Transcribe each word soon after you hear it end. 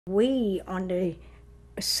Way on the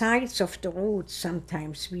sides of the road,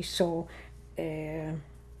 sometimes we saw,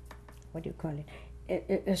 what do you call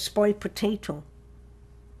it, a spoiled potato.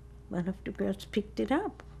 One of the girls picked it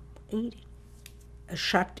up, ate it. A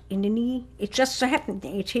shot in the knee. It just so happened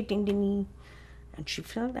it hit in the knee. And she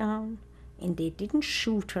fell down, and they didn't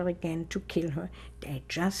shoot her again to kill her. They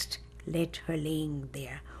just let her laying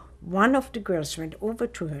there. One of the girls went over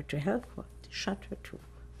to her to help her. They shot her too.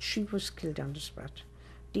 She was killed on the spot.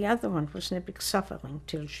 The other one was in a big suffering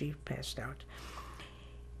till she passed out.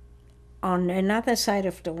 On another side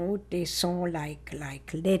of the road, they saw like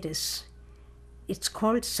lettuce. It's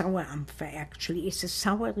called Sauerampfer, actually. It's a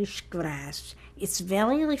sourish grass. It's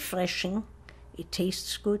very refreshing. It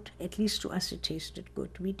tastes good. At least to us it tasted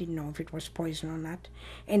good. We didn't know if it was poison or not.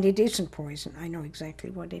 And it isn't poison. I know exactly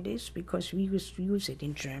what it is because we used to use it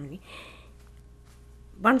in Germany.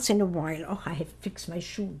 Once in a while, oh, I have fixed my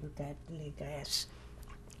shoe with that little grass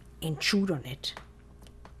and chewed on it.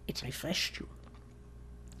 It refreshed you.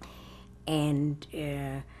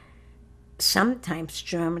 And sometimes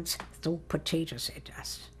Germans threw potatoes at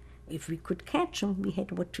us. If we could catch them, we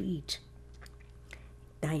had what to eat.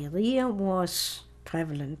 Diarrhea was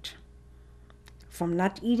prevalent from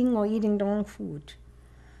not eating or eating the wrong food.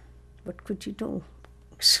 What could you do?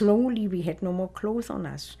 Slowly we had no more clothes on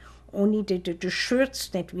us, only the shirts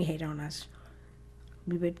that we had on us.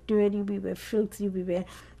 We were dirty, we were filthy, we were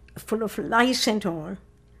full of lice and all.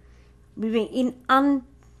 We were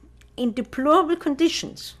in deplorable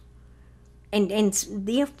conditions. And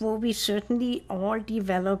therefore we certainly all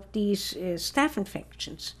developed these staph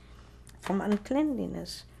infections from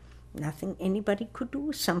uncleanliness. Nothing anybody could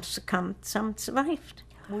do. Some succumbed, some survived.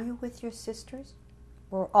 Were you with your sisters?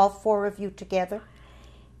 Were all four of you together?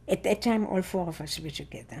 At that time, all four of us were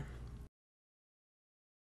together.